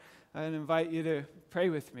and invite you to pray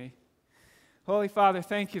with me. Holy Father,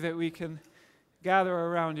 thank you that we can gather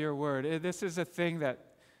around your word. This is a thing that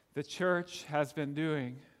the church has been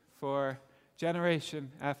doing for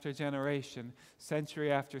generation after generation,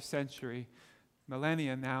 century after century,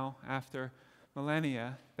 millennia now after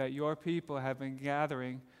millennia, that your people have been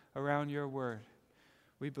gathering around your word.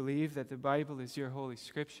 We believe that the Bible is your holy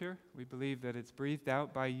scripture. We believe that it's breathed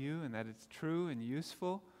out by you and that it's true and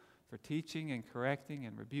useful for teaching and correcting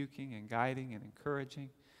and rebuking and guiding and encouraging.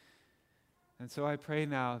 And so I pray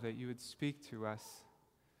now that you would speak to us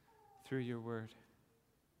through your word.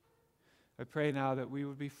 I pray now that we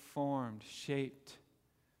would be formed, shaped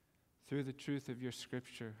through the truth of your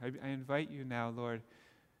scripture. I invite you now, Lord.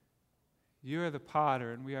 You are the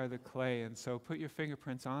potter and we are the clay, and so put your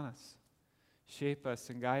fingerprints on us. Shape us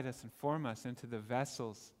and guide us and form us into the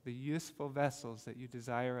vessels, the useful vessels that you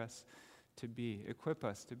desire us to be. Equip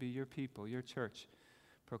us to be your people, your church,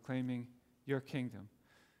 proclaiming your kingdom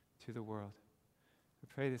to the world. We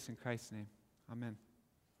pray this in Christ's name. Amen.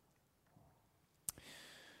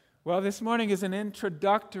 Well, this morning is an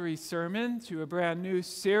introductory sermon to a brand new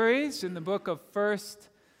series in the book of 1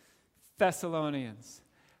 Thessalonians.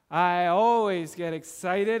 I always get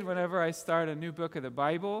excited whenever I start a new book of the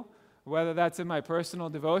Bible, whether that's in my personal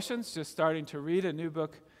devotions, just starting to read a new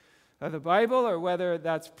book of the Bible, or whether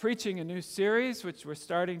that's preaching a new series, which we're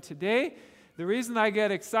starting today. The reason I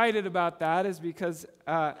get excited about that is because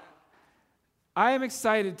I am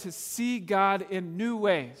excited to see God in new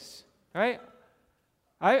ways, right?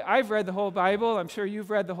 I've read the whole Bible. I'm sure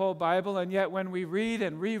you've read the whole Bible, and yet when we read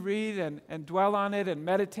and reread and dwell on it and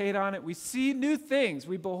meditate on it, we see new things.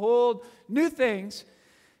 We behold new things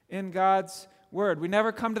in God's Word. We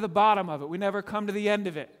never come to the bottom of it. We never come to the end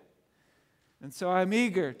of it. And so I'm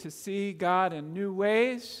eager to see God in new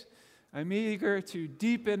ways. I'm eager to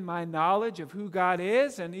deepen my knowledge of who God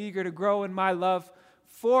is and eager to grow in my love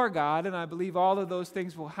for God, and I believe all of those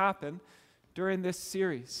things will happen during this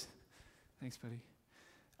series. Thanks, buddy.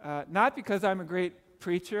 Not because I'm a great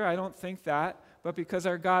preacher, I don't think that, but because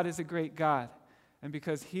our God is a great God, and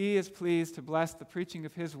because He is pleased to bless the preaching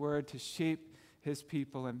of His Word to shape His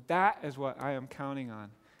people, and that is what I am counting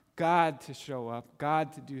on. God to show up,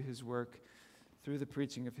 God to do His work through the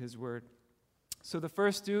preaching of His Word. So the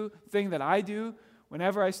first thing that I do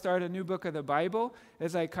whenever I start a new book of the Bible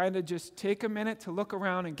is I kind of just take a minute to look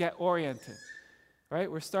around and get oriented, right?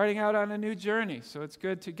 We're starting out on a new journey, so it's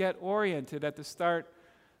good to get oriented at the start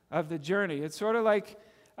of the journey. It's sort of like,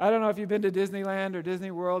 I don't know if you've been to Disneyland or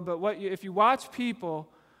Disney World, but if you watch people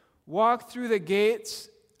walk through the gates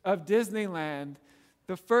of Disneyland,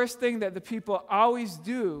 the first thing that the people always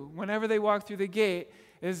do whenever they walk through the gate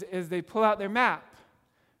is they pull out their map,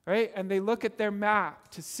 right? And they look at their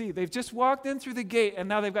map to see. They've just walked in through the gate, and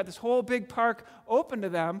now they've got this whole big park open to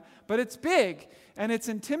them, but it's big, and it's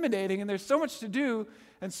intimidating, and there's so much to do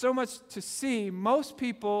and so much to see. Most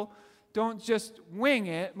people don't just wing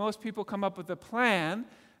it. Most people come up with a plan,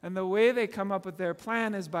 and the way they come up with their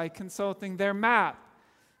plan is by consulting their map.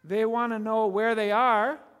 They want to know where they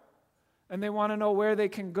are, and they want to know where they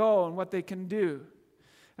can go and what they can do.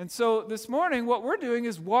 And so this morning, what we're doing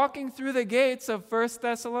is walking through the gates of 1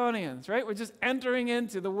 Thessalonians, right? We're just entering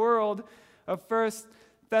into the world of 1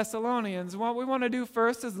 Thessalonians. What we want to do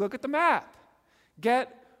first is look at the map.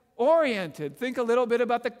 Get oriented. Think a little bit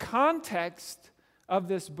about the context of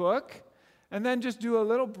this book, and then just do a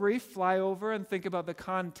little brief flyover and think about the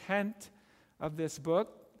content of this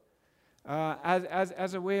book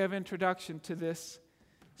as a way of introduction to this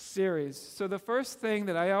series. So the first thing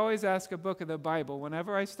that I always ask a book of the Bible,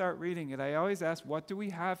 whenever I start reading it, I always ask, what do we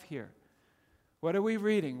have here? What are we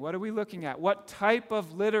reading? What are we looking at? What type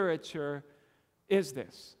of literature is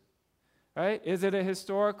this? Right? Is it a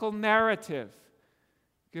historical narrative,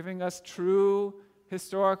 giving us true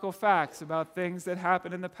historical facts about things that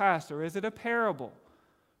happened in the past? Or is it a parable?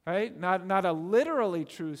 Right? Not a literally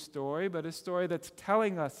true story, but a story that's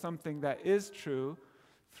telling us something that is true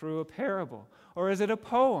through a parable. Or is it a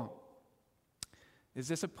poem? Is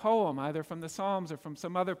this a poem, either from the Psalms or from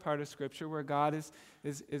some other part of Scripture where God is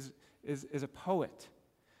a poet?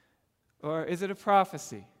 Or is it a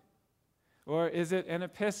prophecy? Or is it an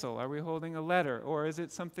epistle? Are we holding a letter? Or is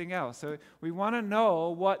it something else? So we want to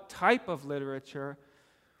know what type of literature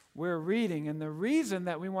we're reading. And the reason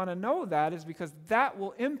that we want to know that is because that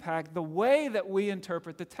will impact the way that we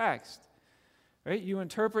interpret the text. Right? You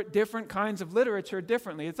interpret different kinds of literature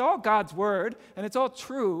differently. It's all God's Word, and it's all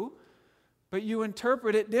true, but you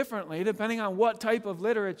interpret it differently depending on what type of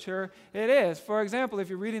literature it is. For example, if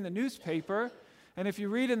you're reading the newspaper, and if you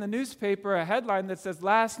read in the newspaper a headline that says,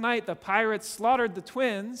 "Last night the pirates slaughtered the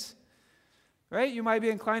twins," Right? You might be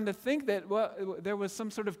inclined to think that there was some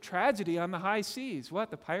sort of tragedy on the high seas. What?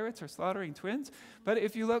 The pirates are slaughtering twins? But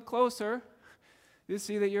if you look closer, you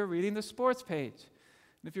see that you're reading the sports page.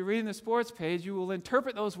 And if you're reading the sports page, you will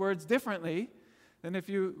interpret those words differently than if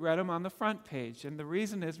you read them on the front page. And the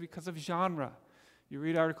reason is because of genre. You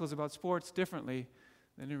read articles about sports differently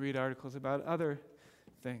than you read articles about other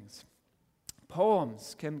things.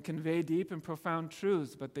 Poems can convey deep and profound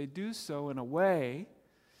truths, but they do so in a way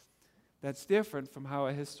that's different from how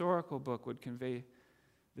a historical book would convey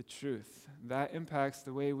the truth. That impacts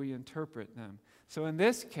the way we interpret them. So in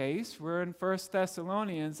this case, we're in 1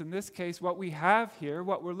 Thessalonians. In this case, what we have here,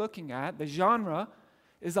 what we're looking at, the genre,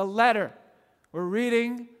 is a letter. We're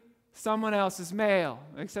reading someone else's mail,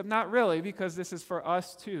 except not really, because this is for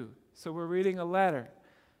us too. So we're reading a letter.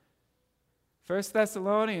 1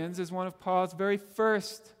 Thessalonians is one of Paul's very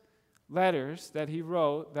first letters that he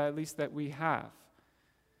wrote, at least that we have.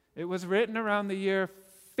 It was written around the year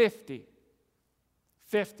 50,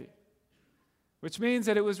 which means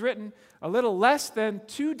that it was written a little less than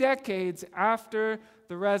 2 decades after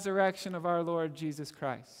the resurrection of our Lord Jesus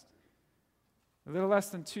Christ. A little less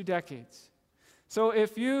than 2 decades. So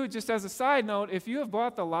if you, just as a side note, if you have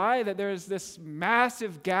bought the lie that there is this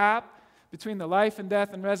massive gap between the life and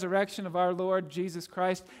death and resurrection of our Lord Jesus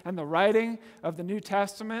Christ and the writing of the New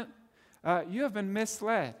Testament, you have been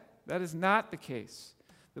misled. That is not the case.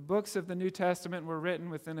 The books of the New Testament were written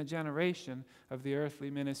within a generation of the earthly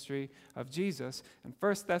ministry of Jesus, and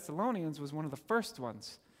 1 Thessalonians was one of the first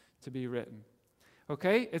ones to be written.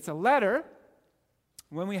 Okay, it's a letter.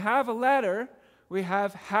 When we have a letter, we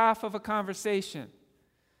have half of a conversation.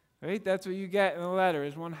 Right? That's what you get in a letter,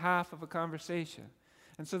 is one half of a conversation.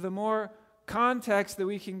 And so the more context that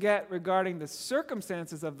we can get regarding the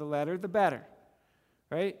circumstances of the letter, the better.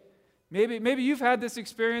 Right? Maybe you've had this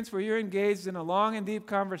experience where you're engaged in a long and deep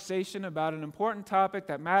conversation about an important topic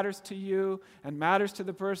that matters to you and matters to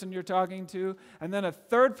the person you're talking to, and then a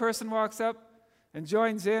third person walks up and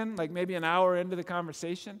joins in, like maybe an hour into the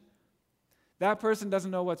conversation. That person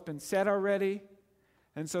doesn't know what's been said already,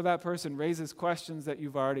 and so that person raises questions that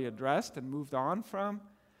you've already addressed and moved on from,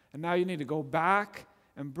 and now you need to go back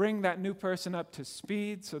and bring that new person up to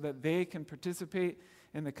speed so that they can participate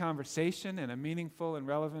in the conversation in a meaningful and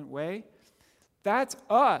relevant way. That's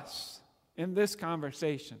us in this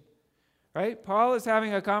conversation, right? Paul is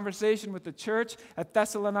having a conversation with the church at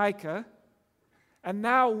Thessalonica, and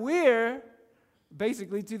now we're,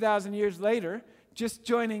 basically 2,000 years later, just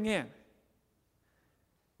joining in.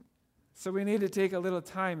 So we need to take a little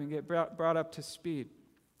time and get brought up to speed.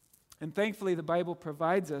 And thankfully, the Bible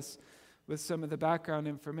provides us with some of the background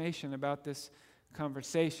information about this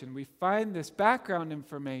conversation. We find this background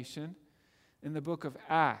information in the book of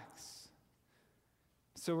Acts.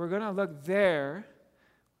 So we're going to look there,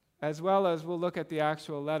 as well as we'll look at the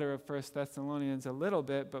actual letter of 1 Thessalonians a little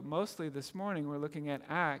bit, but mostly this morning we're looking at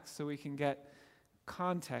Acts so we can get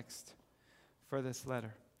context for this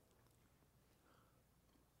letter.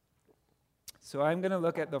 So I'm going to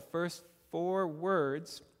look at the first 4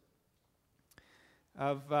 words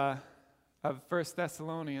of 1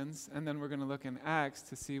 Thessalonians, and then we're going to look in Acts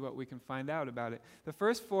to see what we can find out about it. The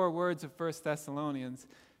first 4 words of 1 Thessalonians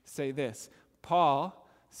say this: Paul,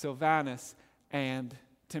 Silvanus, and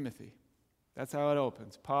Timothy. That's how it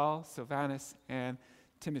opens. Paul, Silvanus, and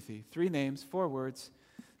Timothy. 3 names, 4 words.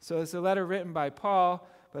 So it's a letter written by Paul,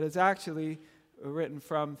 but it's actually written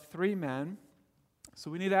from 3 men. So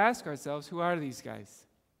we need to ask ourselves, who are these guys?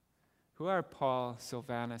 Who are Paul,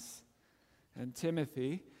 Silvanus, and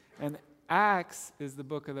Timothy? And Acts is the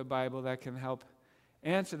book of the Bible that can help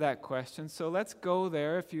answer that question. So let's go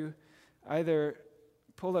there. If you either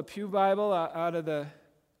pull a pew Bible out of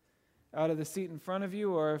the seat in front of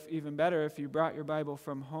you, or if, even better, if you brought your Bible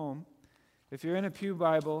from home. If you're in a pew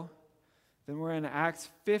Bible, then we're in Acts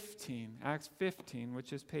 15,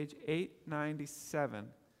 which is page 897.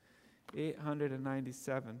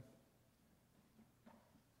 897.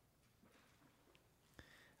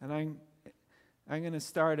 And I'm going to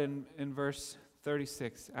start in verse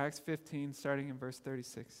 36. Acts 15, starting in verse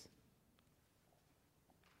 36.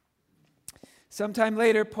 Sometime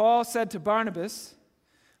later, Paul said to Barnabas,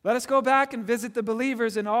 "Let us go back and visit the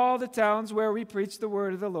believers in all the towns where we preach the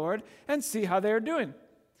word of the Lord and see how they are doing."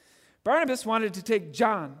 Barnabas wanted to take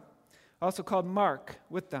John, also called Mark,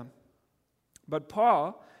 with them. But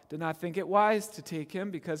Paul did not think it wise to take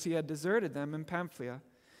him because he had deserted them in Pamphylia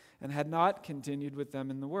and had not continued with them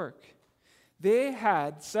in the work. They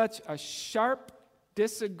had such a sharp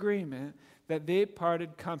disagreement that they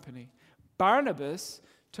parted company. Barnabas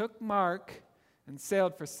took Mark and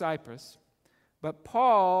sailed for Cyprus, but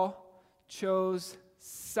Paul chose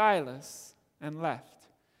Silas and left,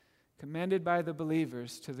 commended by the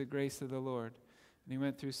believers to the grace of the Lord. And he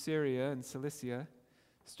went through Syria and Cilicia,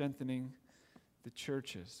 strengthening the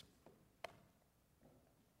churches.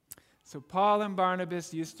 So Paul and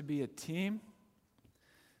Barnabas used to be a team,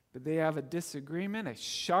 but they have a disagreement,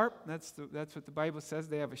 that's what the Bible says,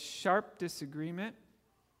 they have a sharp disagreement.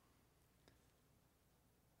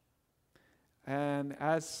 And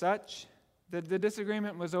as such, the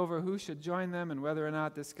disagreement was over who should join them and whether or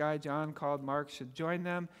not this guy, John called Mark, should join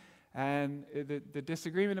them. And the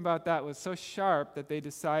disagreement about that was so sharp that they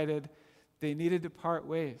decided they needed to part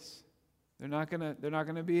ways. They're not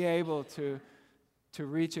gonna be able to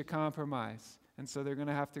reach a compromise. And so they're going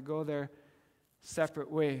to have to go their separate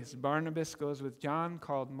ways. Barnabas goes with John,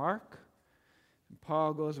 called Mark. And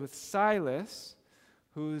Paul goes with Silas,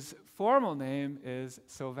 whose formal name is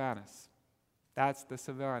Silvanus. That's the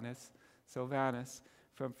Silvanus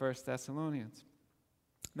from 1 Thessalonians.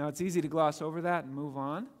 Now, it's easy to gloss over that and move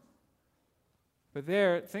on. But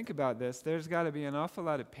think about this. There's got to be an awful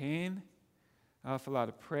lot of pain, an awful lot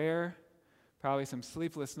of prayer, probably some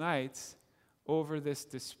sleepless nights over this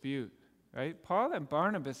dispute, right? Paul and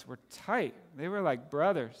Barnabas were tight. They were like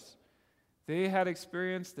brothers. They had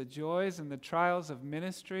experienced the joys and the trials of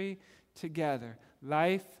ministry together,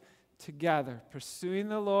 life together, pursuing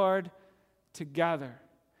the Lord together.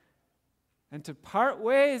 And to part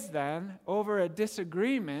ways then over a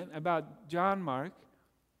disagreement about John Mark,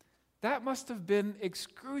 that must have been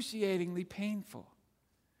excruciatingly painful.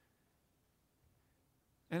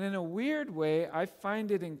 And in a weird way, I find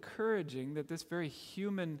it encouraging that this very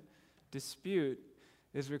human dispute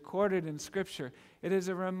is recorded in Scripture. It is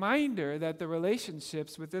a reminder that the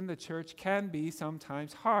relationships within the church can be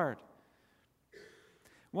sometimes hard.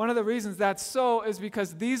 One of the reasons that's so is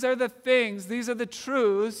because these are the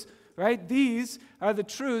truths, right? These are the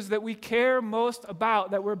truths that we care most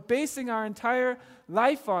about, that we're basing our entire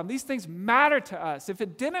life on. These things matter to us. If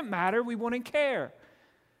it didn't matter, we wouldn't care.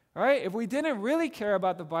 Right? If we didn't really care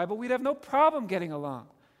about the Bible, we'd have no problem getting along.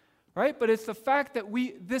 Right? But it's the fact that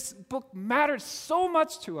this book matters so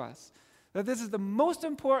much to us, that this is the most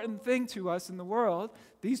important thing to us in the world,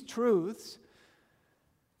 these truths,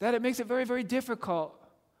 that it makes it very, very difficult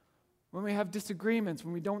when we have disagreements,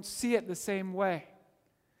 when we don't see it the same way.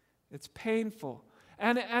 It's painful.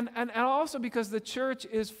 And also because the church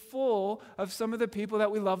is full of some of the people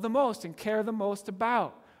that we love the most and care the most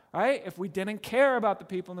about. Right? If we didn't care about the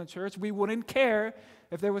people in the church, we wouldn't care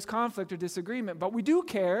if there was conflict or disagreement. But we do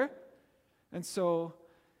care, and so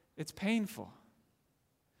it's painful.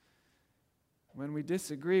 When we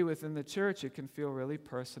disagree within the church, it can feel really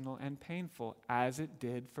personal and painful, as it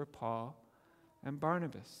did for Paul and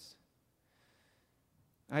Barnabas.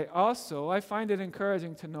 I find it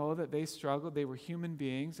encouraging to know that they struggled. They were human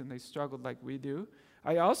beings, and they struggled like we do.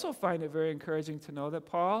 I also find it very encouraging to know that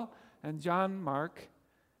Paul and John Mark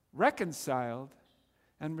reconciled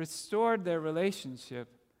and restored their relationship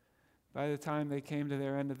by the time they came to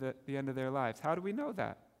the end of their lives. How do we know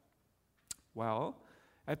that? Well,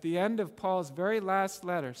 at the end of Paul's very last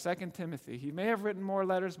letter, 2 Timothy, he may have written more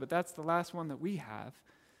letters, but that's the last one that we have.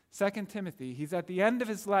 2 Timothy, he's at the end of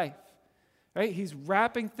his life, right? He's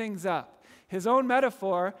wrapping things up. His own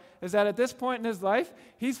metaphor is that at this point in his life,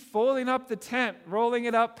 he's folding up the tent, rolling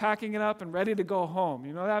it up, packing it up, and ready to go home.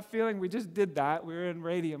 You know that feeling? We just did that. We were in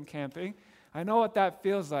Radium camping. I know what that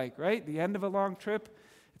feels like, right? The end of a long trip.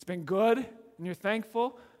 It's been good, and you're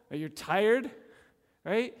thankful, or you're tired,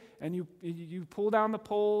 right? And you pull down the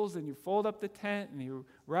poles, and you fold up the tent, and you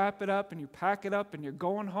wrap it up, and you pack it up, and you're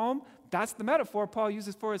going home. That's the metaphor Paul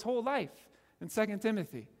uses for his whole life in 2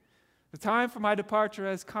 Timothy. The time for my departure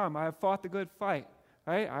has come. I have fought the good fight,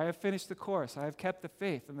 right? I have finished the course. I have kept the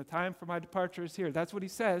faith, and the time for my departure is here. That's what he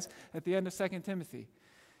says at the end of 2 Timothy.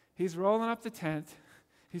 He's rolling up the tent.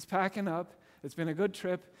 He's packing up. It's been a good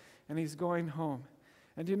trip, and he's going home.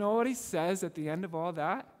 And do you know what he says at the end of all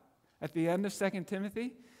that? At the end of 2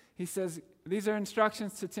 Timothy? He says, these are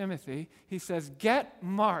instructions to Timothy. He says, get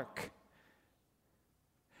Mark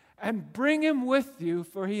and bring him with you,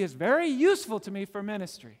 for he is very useful to me for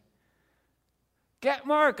ministry. Get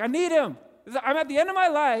Mark. I need him. I'm at the end of my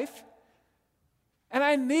life, and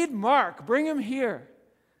I need Mark. Bring him here.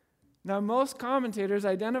 Now, most commentators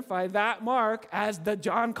identify that Mark as the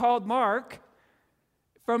John called Mark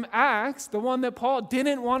from Acts, the one that Paul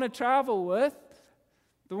didn't want to travel with,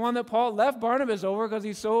 the one that Paul left Barnabas over because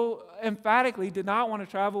he so emphatically did not want to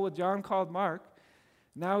travel with John called Mark.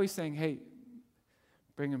 Now he's saying, hey,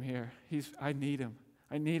 bring him here. I need him.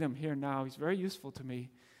 I need him here now. He's very useful to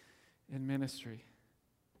me in ministry.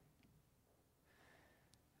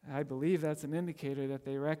 I believe that's an indicator that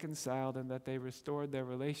they reconciled and that they restored their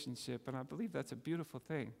relationship, and I believe that's a beautiful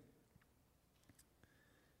thing.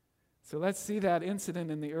 So let's see that incident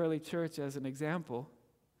in the early church as an example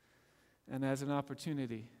and as an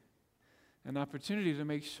opportunity. An opportunity to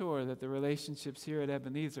make sure that the relationships here at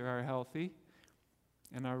Ebenezer are healthy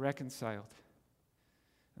and are reconciled.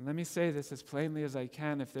 And let me say this as plainly as I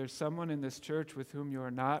can. If there's someone in this church with whom you are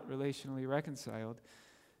not relationally reconciled,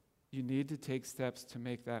 you need to take steps to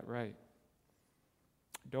make that right.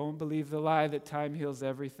 Don't believe the lie that time heals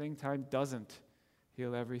everything. Time doesn't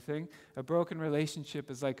heal everything. A broken relationship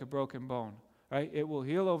is like a broken bone, right? It will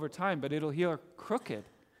heal over time, but it'll heal crooked.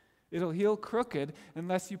 It'll heal crooked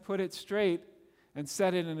unless you put it straight and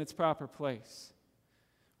set it in its proper place,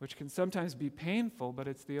 which can sometimes be painful, but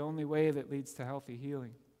it's the only way that leads to healthy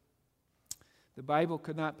healing. The Bible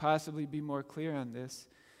could not possibly be more clear on this.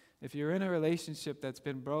 If you're in a relationship that's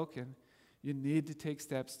been broken, you need to take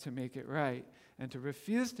steps to make it right. And to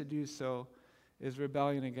refuse to do so is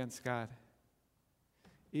rebellion against God.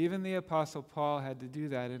 Even the Apostle Paul had to do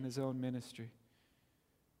that in his own ministry.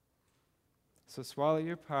 So swallow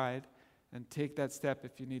your pride and take that step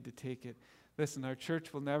if you need to take it. Listen, our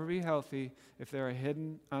church will never be healthy if there are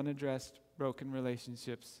hidden, unaddressed, broken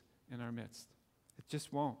relationships in our midst. It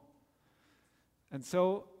just won't. And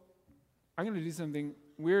so I'm going to do something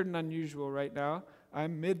weird and unusual right now.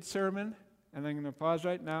 I'm mid-sermon, and I'm going to pause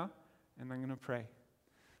right now, and I'm going to pray.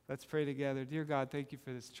 Let's pray together. Dear God, thank you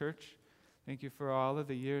for this church. Thank you for all of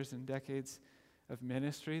the years and decades of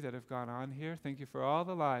ministry that have gone on here. Thank you for all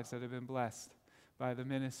the lives that have been blessed by the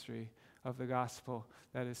ministry of the gospel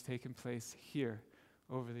that has taken place here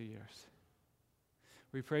over the years.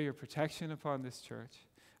 We pray your protection upon this church,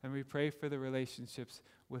 and we pray for the relationships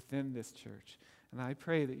within this church. And I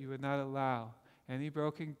pray that you would not allow any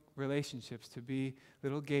broken relationships to be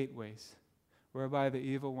little gateways whereby the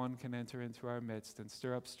evil one can enter into our midst and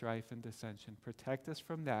stir up strife and dissension. Protect us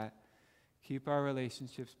from that. Keep our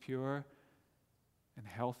relationships pure and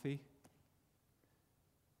healthy.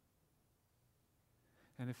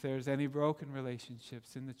 And if there's any broken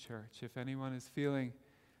relationships in the church, if anyone is feeling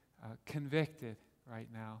convicted right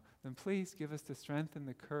now, then please give us the strength and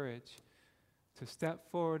the courage to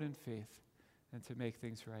step forward in faith and to make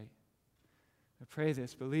things right. I pray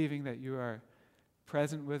this, believing that you are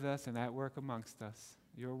present with us and at work amongst us.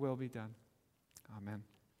 Your will be done. Amen.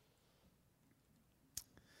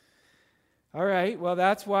 All right, well,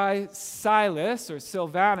 that's why Silas, or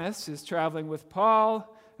Silvanus, is traveling with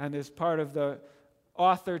Paul and is part of the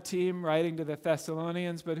author team writing to the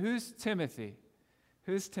Thessalonians. But who's Timothy?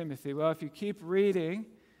 Who's Timothy? Well, if you keep reading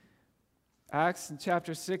Acts in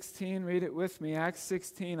chapter 16, read it with me. Acts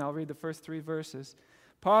 16, I'll read the first 3 verses.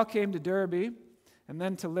 Paul came to Derbe and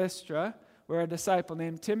then to Lystra, where a disciple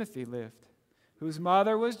named Timothy lived, whose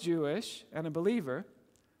mother was Jewish and a believer,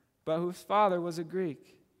 but whose father was a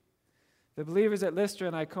Greek. The believers at Lystra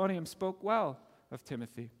and Iconium spoke well of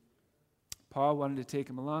Timothy. Paul wanted to take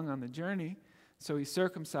him along on the journey, so he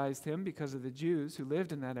circumcised him because of the Jews who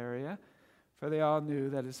lived in that area, for they all knew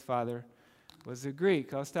that his father was a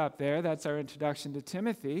Greek. I'll stop there. That's our introduction to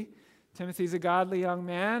Timothy. Timothy's a godly young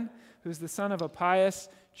man who's the son of a pious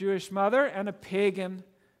Jewish mother and a pagan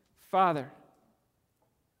father.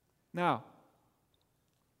 Now,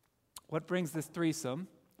 what brings this threesome,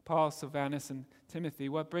 Paul, Silvanus, and Timothy,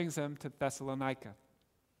 what brings them to Thessalonica?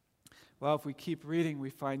 Well, if we keep reading, we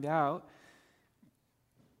find out.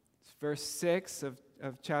 It's verse 6 of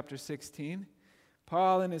chapter 16.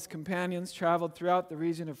 Paul and his companions traveled throughout the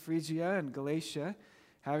region of Phrygia and Galatia,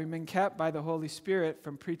 having been kept by the Holy Spirit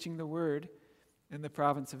from preaching the word in the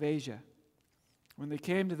province of Asia. When they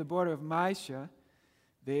came to the border of Mysia,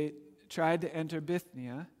 they tried to enter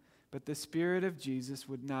Bithynia, but the Spirit of Jesus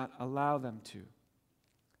would not allow them to.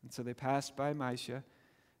 And so they passed by Mysia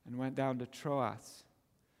and went down to Troas.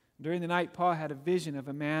 During the night, Paul had a vision of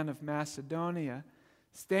a man of Macedonia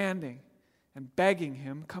standing and begging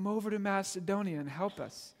him, "Come over to Macedonia and help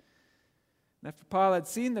us." And after Paul had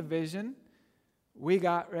seen the vision, we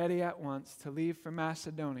got ready at once to leave for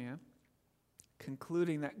Macedonia,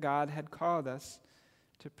 concluding that God had called us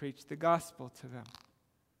to preach the gospel to them.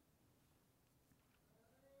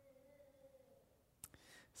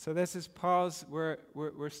 So this is Paul's,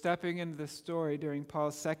 we're stepping into the story during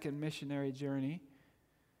Paul's second missionary journey.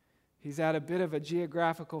 He's at a bit of a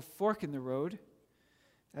geographical fork in the road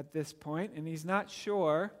at this point, and he's not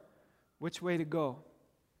sure which way to go.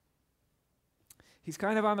 He's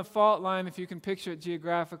kind of on the fault line, if you can picture it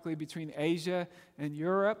geographically, between Asia and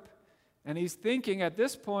Europe. And he's thinking, at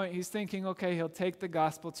this point, okay, he'll take the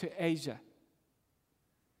gospel to Asia.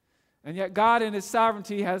 And yet God in his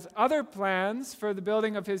sovereignty has other plans for the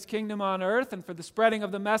building of his kingdom on earth and for the spreading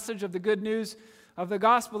of the message of the good news of the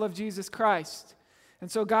gospel of Jesus Christ. And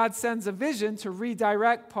so God sends a vision to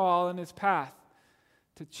redirect Paul in his path,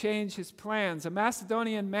 to change his plans. A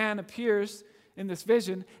Macedonian man appears in this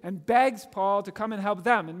vision and begs Paul to come and help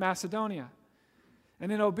them in Macedonia.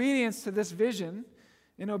 And in obedience to this vision,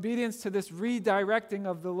 in obedience to this redirecting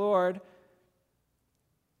of the Lord,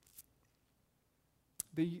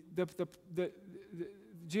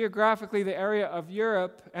 geographically the area of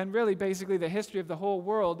Europe and really basically the history of the whole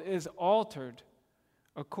world is altered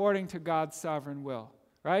according to God's sovereign will,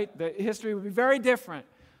 right? The history would be very different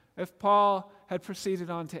if Paul had proceeded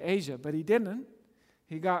on to Asia, but he didn't.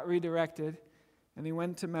 He got redirected and he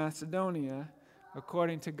went to Macedonia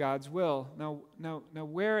according to God's will. Now,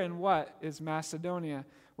 where and what is Macedonia?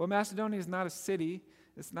 Well, Macedonia is not a city,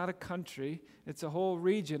 it's not a country, it's a whole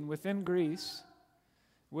region within Greece,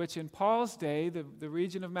 which in Paul's day, the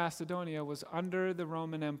region of Macedonia was under the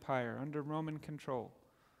Roman Empire, under Roman control.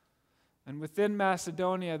 And within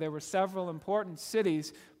Macedonia, there were several important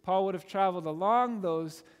cities. Paul would have traveled along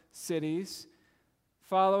those cities,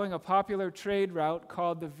 following a popular trade route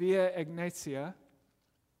called the Via Egnatia,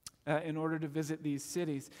 in order to visit these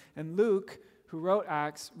cities. And Luke, who wrote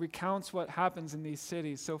Acts, recounts what happens in these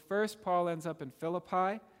cities. So first, Paul ends up in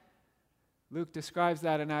Philippi. Luke describes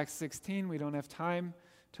that in Acts 16. We don't have time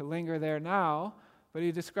to linger there now, but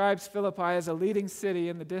he describes Philippi as a leading city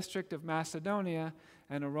in the district of Macedonia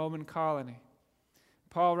and a Roman colony.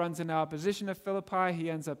 Paul runs into opposition of Philippi. He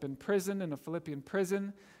ends up in prison, in a Philippian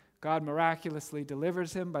prison. God miraculously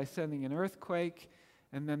delivers him by sending an earthquake,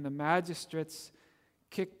 and then the magistrates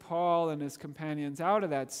kick Paul and his companions out of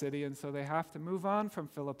that city, and so they have to move on from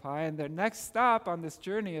Philippi. And their next stop on this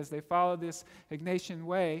journey, as they follow this Egnatian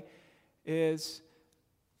way, is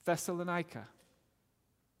Thessalonica.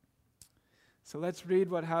 So let's read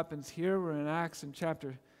what happens here. We're in Acts in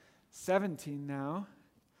chapter 17 now.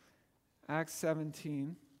 Acts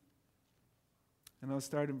 17. And I'll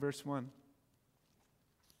start in verse 1.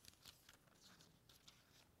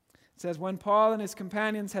 It says, when Paul and his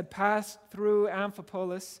companions had passed through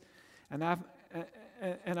Amphipolis and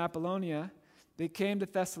Apollonia, they came to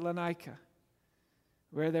Thessalonica,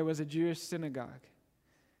 where there was a Jewish synagogue.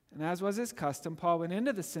 And as was his custom, Paul went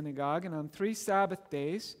into the synagogue, and on 3 Sabbath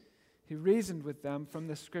days he reasoned with them from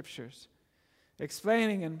the Scriptures,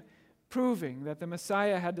 explaining and proving that the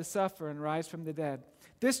Messiah had to suffer and rise from the dead.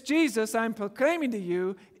 This Jesus I'm proclaiming to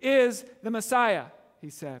you is the Messiah, he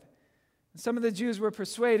said. And some of the Jews were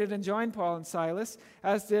persuaded and joined Paul and Silas,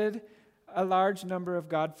 as did a large number of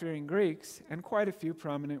God-fearing Greeks and quite a few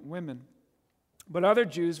prominent women. But other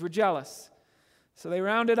Jews were jealous. So they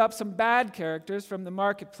rounded up some bad characters from the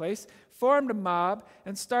marketplace, formed a mob,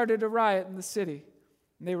 and started a riot in the city.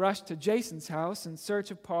 And they rushed to Jason's house in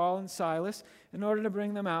search of Paul and Silas in order to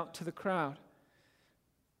bring them out to the crowd.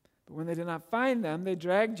 But when they did not find them, they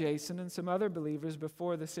dragged Jason and some other believers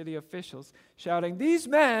before the city officials, shouting, "These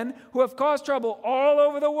men who have caused trouble all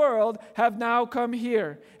over the world have now come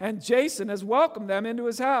here, and Jason has welcomed them into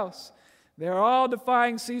his house. They are all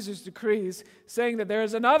defying Caesar's decrees, saying that there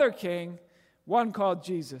is another king, one called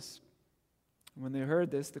Jesus." When they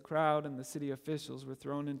heard this, the crowd and the city officials were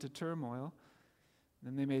thrown into turmoil.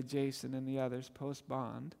 Then they made Jason and the others post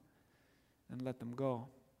bond and let them go.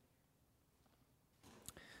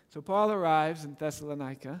 So Paul arrives in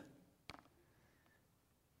Thessalonica.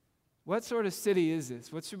 What sort of city is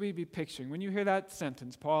this? What should we be picturing? When you hear that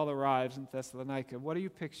sentence, Paul arrives in Thessalonica, what are you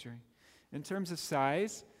picturing? In terms of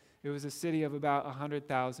size, it was a city of about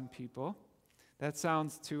 100,000 people. That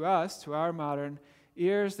sounds to us, to our modern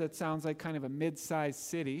ears, that sounds like kind of a mid-sized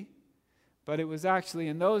city. But it was actually,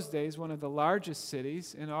 in those days, one of the largest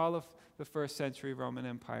cities in all of the first century Roman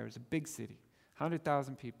Empire. It was a big city,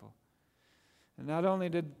 100,000 people. And not only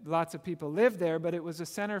did lots of people live there, but it was a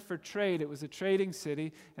center for trade. It was a trading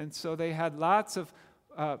city, and so they had lots of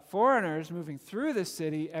foreigners moving through the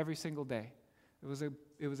city every single day. It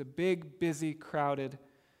was a big, busy, crowded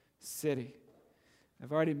city.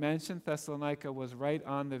 I've already mentioned Thessalonica was right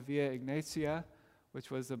on the Via Egnatia, which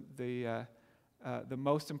was the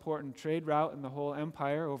most important trade route in the whole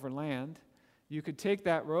empire over land. You could take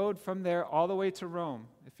that road from there all the way to Rome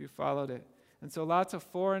if you followed it. And so lots of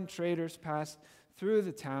foreign traders passed through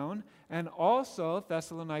the town. And also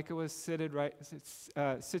Thessalonica was situated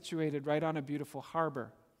right on a beautiful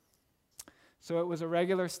harbor. So it was a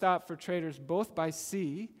regular stop for traders both by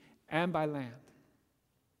sea and by land.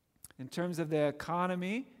 In terms of the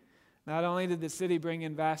economy, not only did the city bring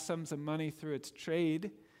in vast sums of money through its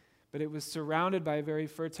trade, but it was surrounded by very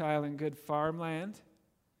fertile and good farmland.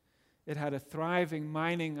 It had a thriving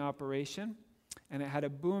mining operation, and it had a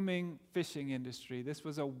booming fishing industry. This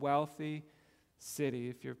was a wealthy city.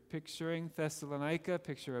 If you're picturing Thessalonica,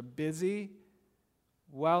 picture a busy,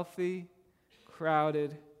 wealthy,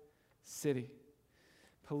 crowded city.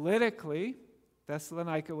 Politically,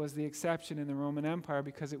 Thessalonica was the exception in the Roman Empire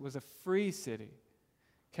because it was a free city.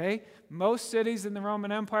 Okay? Most cities in the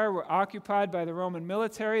Roman Empire were occupied by the Roman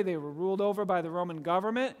military. They were ruled over by the Roman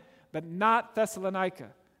government, but not Thessalonica.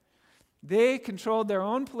 They controlled their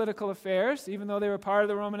own political affairs, even though they were part of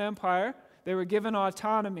the Roman Empire. They were given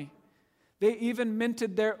autonomy. They even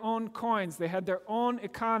minted their own coins. They had their own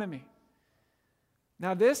economy.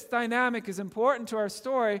 Now, this dynamic is important to our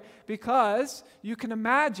story because you can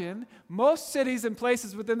imagine most cities and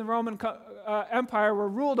places within the Roman Empire were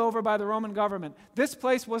ruled over by the Roman government. This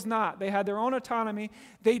place was not. They had their own autonomy.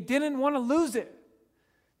 They didn't want to lose it.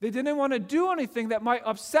 They didn't want to do anything that might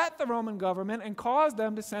upset the Roman government and cause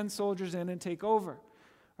them to send soldiers in and take over.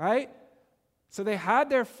 Right? So they had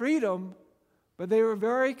their freedom, but they were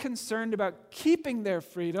very concerned about keeping their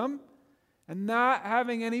freedom and not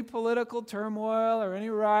having any political turmoil or any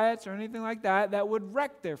riots or anything like that that would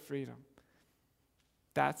wreck their freedom.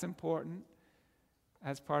 That's important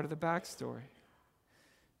as part of the backstory.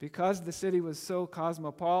 Because the city was so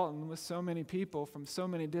cosmopolitan with so many people from so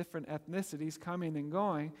many different ethnicities coming and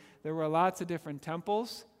going, there were lots of different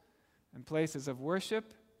temples and places of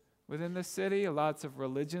worship within the city. Lots of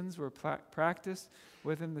religions were practiced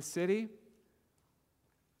within the city.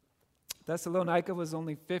 Thessalonica was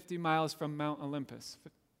only 50 miles from Mount Olympus.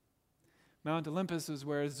 Mount Olympus was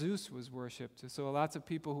where Zeus was worshipped. So lots of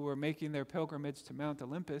people who were making their pilgrimage to Mount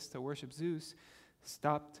Olympus to worship Zeus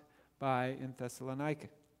stopped by in Thessalonica.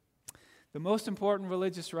 The most important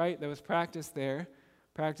religious rite that was practiced there,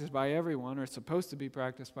 practiced by everyone, or supposed to be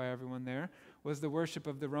practiced by everyone there, was the worship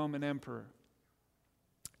of the Roman emperor.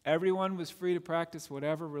 Everyone was free to practice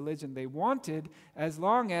whatever religion they wanted as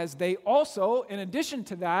long as they also, in addition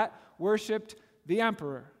to that, worshipped the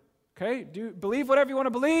emperor. Okay? Believe whatever you want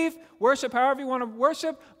to believe, worship however you want to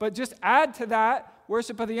worship, but just add to that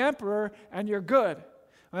worship of the emperor and you're good.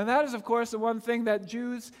 And that is, of course, the one thing that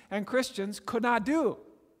Jews and Christians could not do.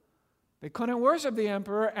 They couldn't worship the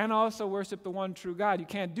emperor and also worship the one true God. You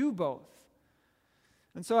can't do both.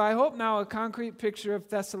 And so I hope now a concrete picture of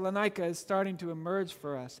Thessalonica is starting to emerge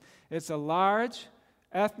for us. It's a large,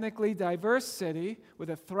 ethnically diverse city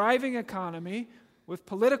with a thriving economy, with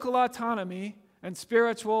political autonomy and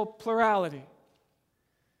spiritual plurality.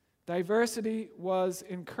 Diversity was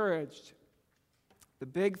encouraged. The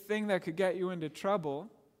big thing that could get you into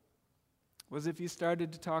trouble was if you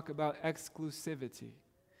started to talk about exclusivity.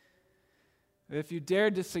 If you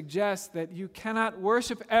dared to suggest that you cannot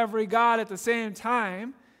worship every God at the same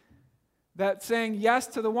time, that saying yes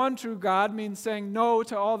to the one true God means saying no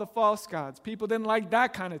to all the false gods. People didn't like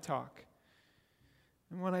that kind of talk.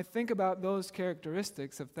 And when I think about those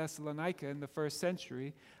characteristics of Thessalonica in the first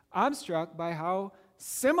century, I'm struck by how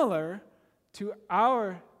similar to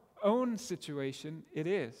our own situation it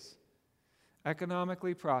is.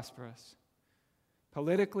 Economically prosperous,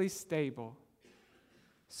 politically stable,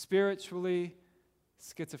 spiritually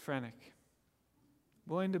schizophrenic,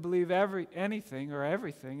 willing to believe anything or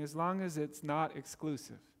everything as long as it's not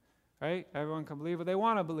exclusive, right? Everyone can believe what they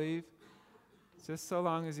want to believe, just so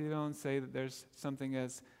long as you don't say that there's something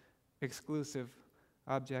as exclusive,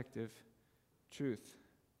 objective truth.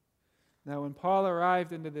 Now, when Paul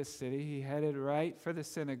arrived into this city, he headed right for the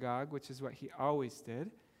synagogue, which is what he always did.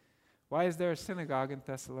 Why is there a synagogue in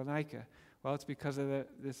Thessalonica? Well, it's because of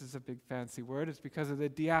this is a big fancy word, it's because of the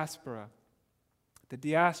diaspora. The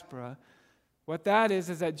diaspora, what that is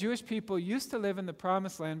that Jewish people used to live in the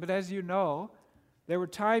Promised Land, but as you know, there were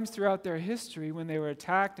times throughout their history when they were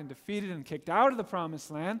attacked and defeated and kicked out of the Promised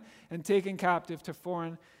Land and taken captive to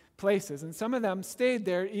foreign places. And some of them stayed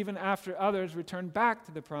there even after others returned back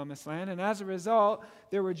to the Promised Land. And as a result,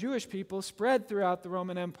 there were Jewish people spread throughout the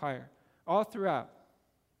Roman Empire, all throughout.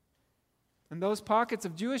 And those pockets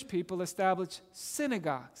of Jewish people established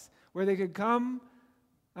synagogues where they could come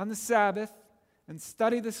on the Sabbath and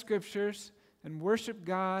study the Scriptures and worship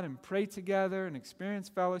God and pray together and experience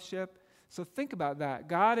fellowship. So think about that.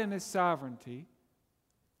 God in His sovereignty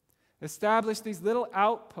established these little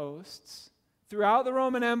outposts throughout the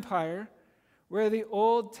Roman Empire where the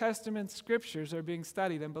Old Testament Scriptures are being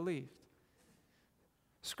studied and believed.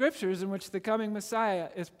 Scriptures in which the coming Messiah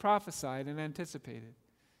is prophesied and anticipated.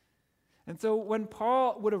 And so when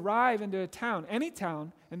Paul would arrive into a town, any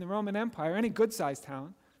town in the Roman Empire, any good-sized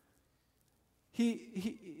town,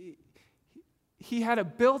 he had a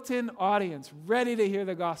built-in audience ready to hear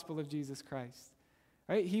the gospel of Jesus Christ.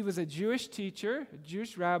 Right? He was a Jewish teacher, a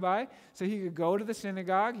Jewish rabbi, so he could go to the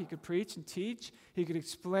synagogue, he could preach and teach, he could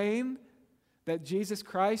explain that Jesus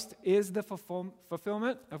Christ is the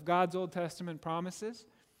fulfillment of God's Old Testament promises.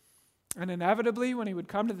 And inevitably, when he would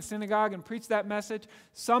come to the synagogue and preach that message,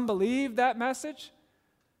 some believed that message,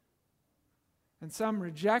 and some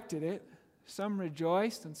rejected it, some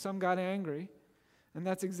rejoiced, and some got angry. And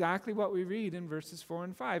that's exactly what we read in verses 4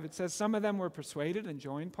 and 5. It says, some of them were persuaded and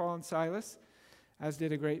joined Paul and Silas, as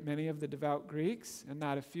did a great many of the devout Greeks, and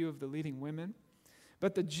not a few of the leading women.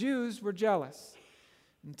 But the Jews were jealous.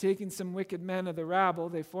 And taking some wicked men of the rabble,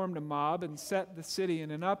 they formed a mob and set the city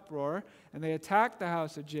in an uproar, and they attacked the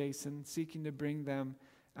house of Jason, seeking to bring them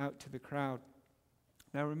out to the crowd.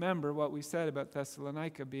 Now remember what we said about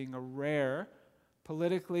Thessalonica being a rare,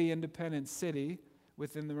 politically independent city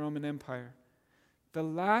within the Roman Empire. The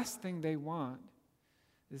last thing they want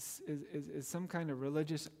is some kind of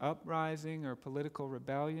religious uprising or political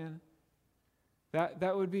rebellion.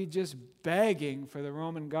 That would be just begging for the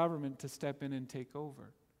Roman government to step in and take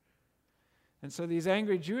over. And so these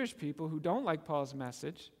angry Jewish people who don't like Paul's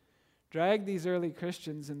message drag these early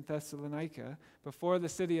Christians in Thessalonica before the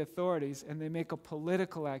city authorities, and they make a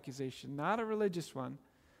political accusation, not a religious one,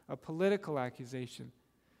 a political accusation.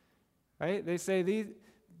 Right? They say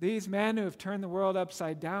these men who have turned the world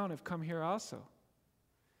upside down have come here also.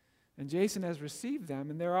 And Jason has received them,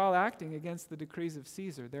 and they're all acting against the decrees of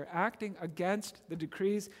Caesar. They're acting against the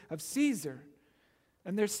decrees of Caesar.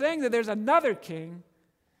 And they're saying that there's another king,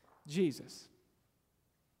 Jesus.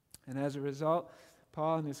 And as a result,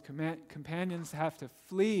 Paul and his companions have to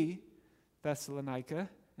flee Thessalonica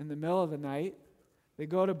in the middle of the night. They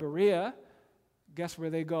go to Berea. Guess where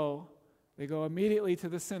they go? They go immediately to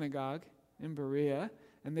the synagogue in Berea.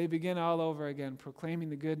 And they begin all over again,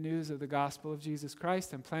 proclaiming the good news of the gospel of Jesus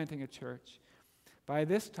Christ and planting a church. By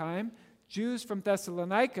this time, Jews from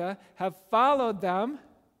Thessalonica have followed them,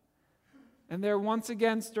 and they're once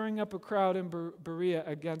again stirring up a crowd in Berea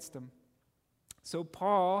against them. So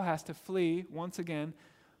Paul has to flee once again,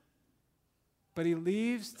 but he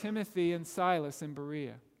leaves Timothy and Silas in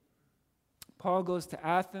Berea. Paul goes to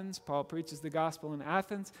Athens. Paul preaches the gospel in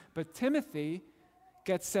Athens, but Timothy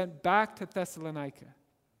gets sent back to Thessalonica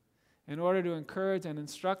in order to encourage and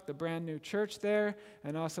instruct the brand new church there,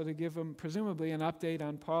 and also to give them presumably an update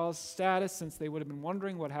on Paul's status, since they would have been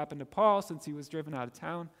wondering what happened to Paul since he was driven out of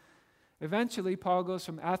town. Eventually, Paul goes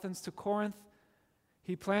from Athens to Corinth.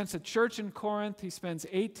 He plants a church in Corinth. He spends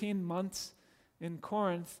 18 months in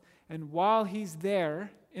Corinth, and while he's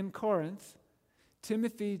there in Corinth,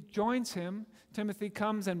 Timothy joins him. Timothy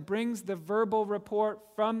comes and brings the verbal report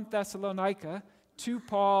from Thessalonica to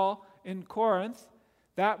Paul in Corinth.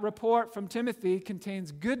 That report from Timothy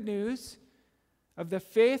contains good news of the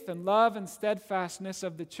faith and love and steadfastness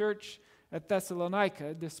of the church at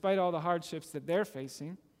Thessalonica, despite all the hardships that they're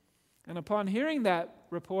facing. And upon hearing that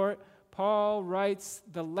report, Paul writes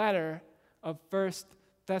the letter of 1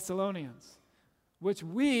 Thessalonians, which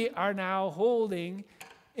we are now holding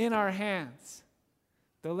in our hands.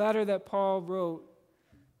 The letter that Paul wrote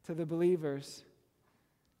to the believers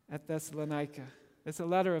at Thessalonica. It's a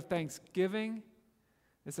letter of thanksgiving.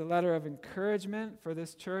 It's a letter of encouragement for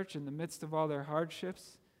this church in the midst of all their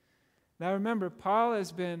hardships. Now remember, Paul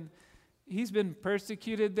he's been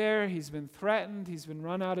persecuted there. He's been threatened. He's been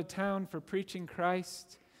run out of town for preaching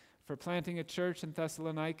Christ, for planting a church in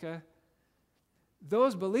Thessalonica.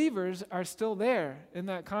 Those believers are still there in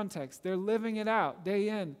that context. They're living it out day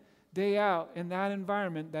in, day out in that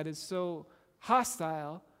environment that is so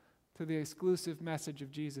hostile to the exclusive message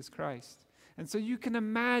of Jesus Christ. And so you can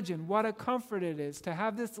imagine what a comfort it is to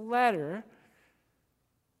have this letter,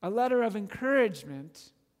 a letter of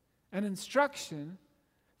encouragement and instruction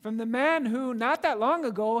from the man who, not that long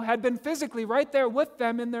ago, had been physically right there with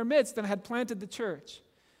them in their midst and had planted the church.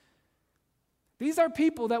 These are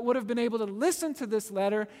people that would have been able to listen to this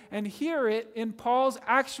letter and hear it in Paul's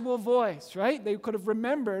actual voice, right? They could have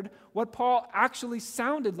remembered what Paul actually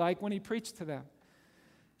sounded like when he preached to them.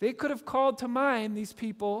 They could have called to mind, these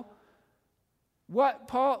people, what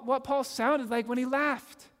Paul sounded like when he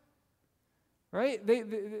laughed, right?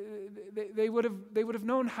 They would have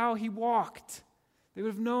known how he walked. They would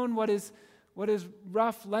have known what his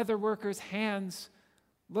rough leather worker's hands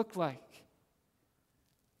looked like.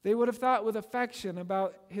 They would have thought with affection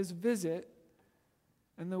about his visit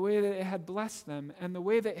and the way that it had blessed them and the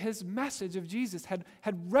way that his message of Jesus had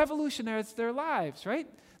revolutionized their lives, right?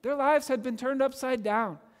 Their lives had been turned upside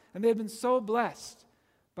down, and they had been so blessed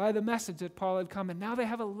by the message that Paul had come, and now they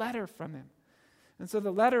have a letter from him. And so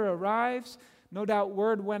the letter arrives. no doubt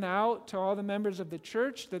word went out to all the members of the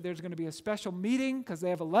church that there's going to be a special meeting because they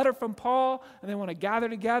have a letter from Paul and they want to gather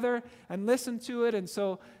together and listen to it. And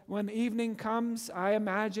so when evening comes, I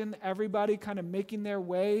imagine everybody kind of making their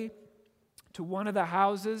way to one of the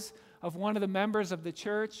houses of one of the members of the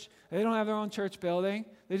church. They don't have their own church building.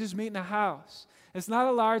 They just meet in a house. It's not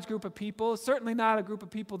a large group of people. It's certainly not a group of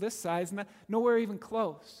people this size, nowhere even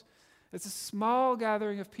close. It's a small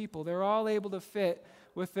gathering of people. They're all able to fit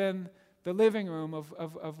within the living room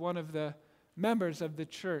of one of the members of the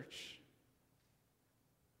church.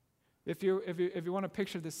 If you want to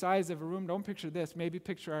picture the size of a room, don't picture this. Maybe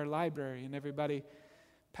picture our library and everybody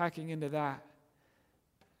packing into that.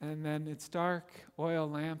 And then it's dark, oil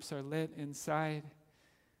lamps are lit inside,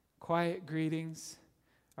 quiet greetings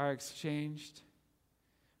are exchanged.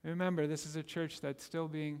 Remember, this is a church that's still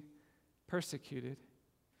being persecuted.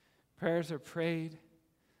 Prayers are prayed,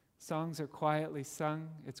 songs are quietly sung.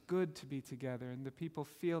 It's good to be together, and the people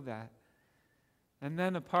feel that. And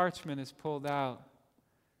then a parchment is pulled out,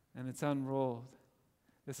 and it's unrolled.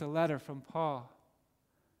 It's a letter from Paul.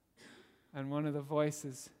 And one of the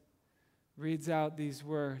voices reads out these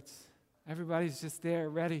words. Everybody's just there,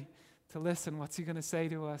 ready to listen. What's he going to say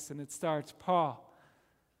to us? And it starts, Paul,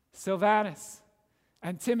 Silvanus,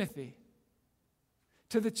 and Timothy,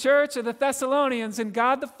 to the church of the Thessalonians, in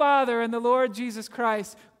God the Father and the Lord Jesus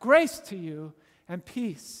Christ, grace to you and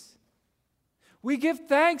peace. We give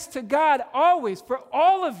thanks to God always for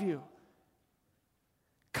all of you,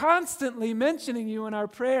 constantly mentioning you in our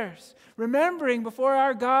prayers, remembering before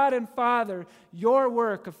our God and Father your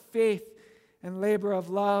work of faith and labor of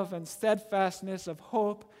love and steadfastness of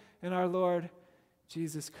hope in our Lord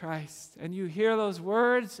Jesus Christ. And you hear those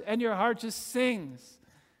words and your heart just sings.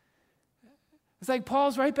 It's like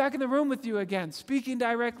Paul's right back in the room with you again, speaking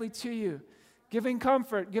directly to you, giving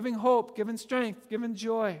comfort, giving hope, giving strength, giving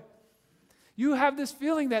joy. You have this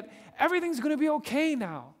feeling that everything's going to be okay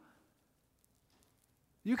now.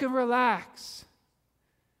 You can relax.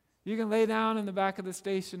 You can lay down in the back of the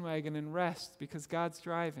station wagon and rest because God's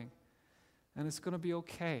driving. And it's going to be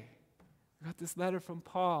okay. I got this letter from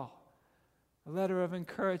Paul, a letter of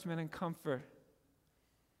encouragement and comfort.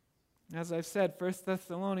 As I've said, 1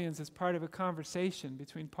 Thessalonians is part of a conversation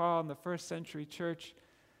between Paul and the first century church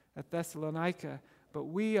at Thessalonica, but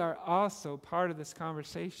we are also part of this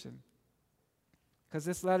conversation because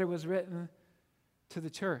this letter was written to the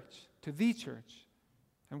church,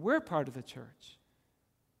 and we're part of the church.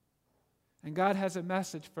 And God has a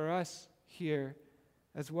message for us here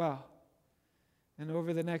as well. And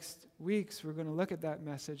over the next weeks, we're going to look at that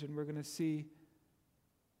message and we're going to see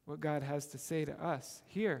what God has to say to us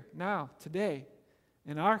here, now, today,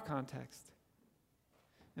 in our context.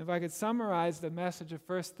 If I could summarize the message of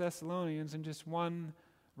 1 Thessalonians in just one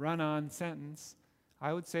run-on sentence,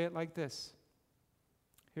 I would say it like this.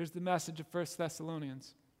 Here's the message of 1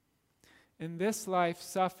 Thessalonians. In this life,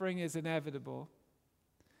 suffering is inevitable,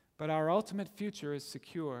 but our ultimate future is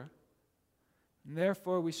secure, and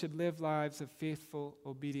therefore we should live lives of faithful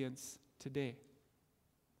obedience today.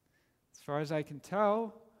 As far as I can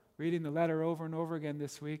tell, reading the letter over and over again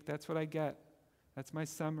this week, that's what I get. That's my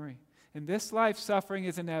summary. In this life, suffering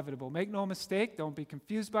is inevitable. Make no mistake, don't be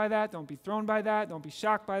confused by that, don't be thrown by that, don't be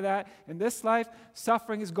shocked by that. In this life,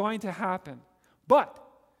 suffering is going to happen. But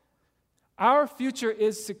our future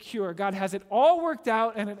is secure. God has it all worked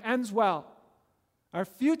out and it ends well. Our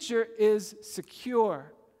future is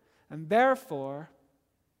secure. And therefore,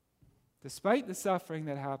 despite the suffering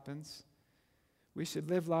that happens, we should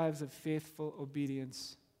live lives of faithful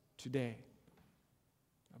obedience today.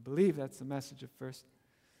 I believe that's the message of 1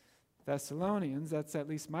 Thessalonians. That's at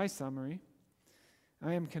least my summary.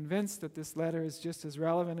 I am convinced that this letter is just as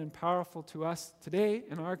relevant and powerful to us today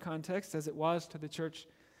in our context as it was to the church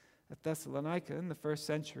at Thessalonica in the first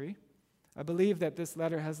century. I believe that this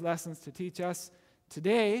letter has lessons to teach us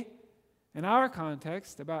today in our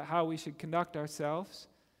context about how we should conduct ourselves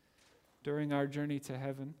during our journey to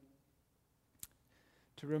heaven,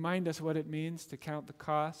 to remind us what it means to count the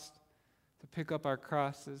cost, to pick up our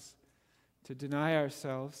crosses, to deny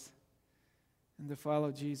ourselves, and to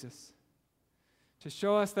follow Jesus. To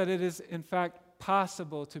show us that it is, in fact,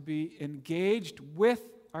 possible to be engaged with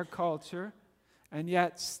our culture and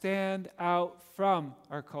yet stand out from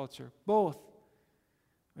our culture. Both.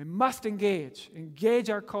 We must engage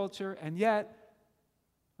our culture, and yet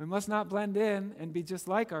we must not blend in and be just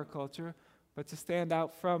like our culture, but to stand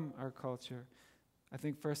out from our culture. I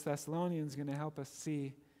think 1 Thessalonians is going to help us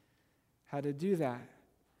see how to do that.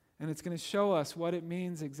 And it's going to show us what it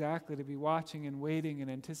means exactly to be watching and waiting and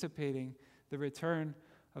anticipating the return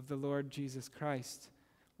of the Lord Jesus Christ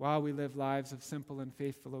while we live lives of simple and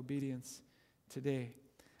faithful obedience today.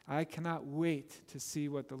 I cannot wait to see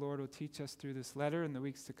what the Lord will teach us through this letter in the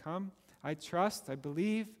weeks to come. I trust, I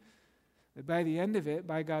believe that by the end of it,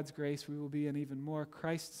 by God's grace, we will be an even more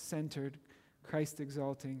Christ-centered,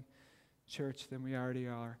 Christ-exalting church than we already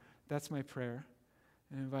are. That's my prayer,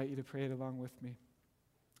 and I invite you to pray it along with me.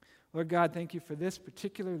 Lord God, thank you for this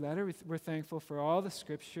particular letter. We're thankful for all the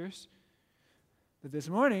scriptures. But this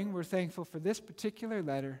morning, we're thankful for this particular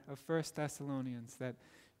letter of 1 Thessalonians, that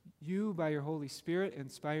you, by your Holy Spirit,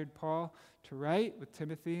 inspired Paul to write with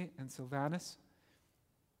Timothy and Silvanus,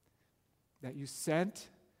 that you sent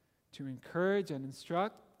to encourage and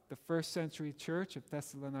instruct the first century church of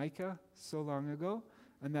Thessalonica so long ago,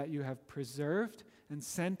 and that you have preserved and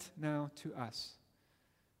sent now to us.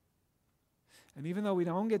 And even though we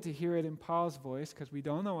don't get to hear it in Paul's voice, because we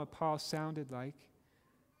don't know what Paul sounded like,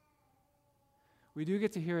 we do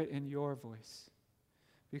get to hear it in your voice,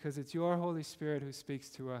 because it's your Holy Spirit who speaks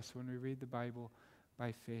to us when we read the Bible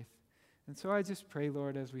by faith. And so I just pray,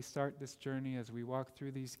 Lord, as we start this journey, as we walk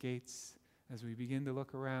through these gates, as we begin to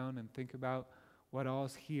look around and think about what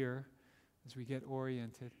all's here, as we get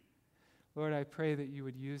oriented, Lord, I pray that you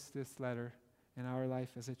would use this letter in our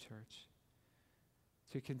life as a church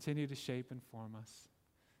to continue to shape and form us,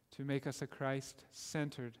 to make us a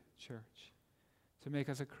Christ-centered church, to make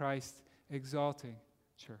us a Christ-exalting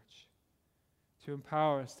church, to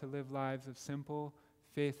empower us to live lives of simple,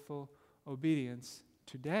 faithful obedience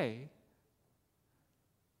today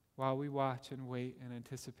while we watch and wait and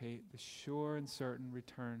anticipate the sure and certain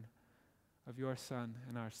return of your Son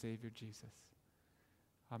and our Savior Jesus.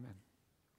 Amen.